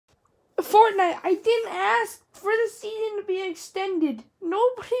Fortnite, I didn't ask for the season to be extended.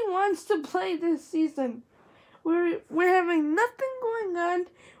 Nobody wants to play this season. We're having nothing going on.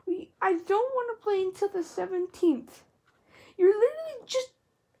 I don't want to play until the 17th. You're literally just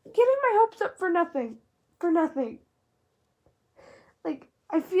getting my hopes up for nothing. For nothing. Like,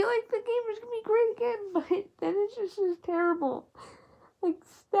 I feel like the game is going to be great again, but then it's just terrible. Like,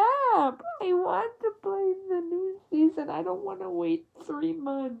 stop. I want to play the new season. I don't want to wait 3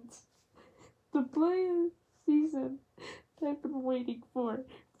 months to play a season that I've been waiting for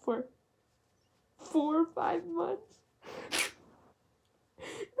 4 or 5 months.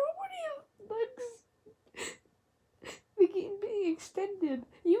 Nobody likes the game being extended.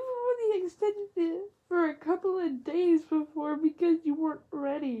 You've only extended it for a couple of days before because you weren't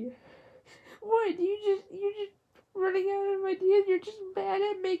ready. What? You're just running out of ideas? You're just bad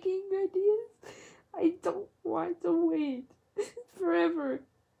at making ideas? I don't want to wait forever.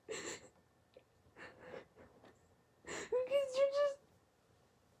 Because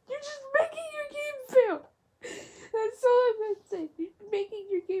you're just making your game fail. That's all I'm gonna say. You're making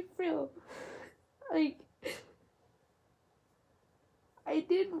your game fail. Like, I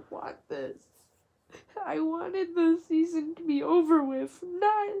didn't want this. I wanted the season to be over with.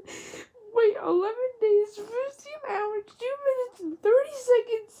 Not wait 11 days, 15 hours, 2 minutes, and 30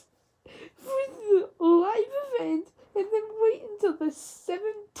 seconds for the live event, and then wait until the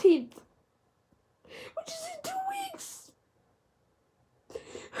 17th, which is in 2 weeks.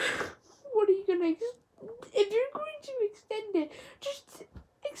 What are you gonna? If you're going to extend it, just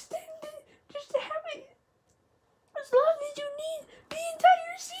extend it. Just have it as long as you need the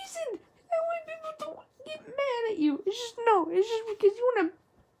entire season. That way people don't get mad at you. It's just because you want to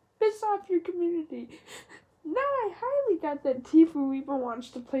piss off your community. Now I highly doubt that Tifu Weaver wants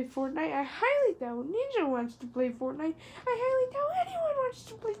to play Fortnite. I highly doubt Ninja wants to play Fortnite. I highly doubt anyone wants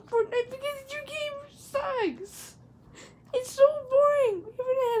to play Fortnite because your game sucks. It's so boring. We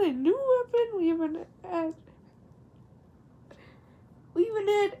haven't had a new weapon. We haven't had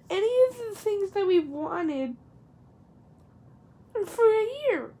any of the things that we've wanted for a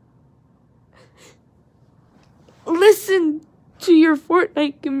year. Listen to your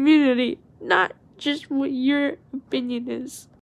Fortnite community, not just what your opinion is.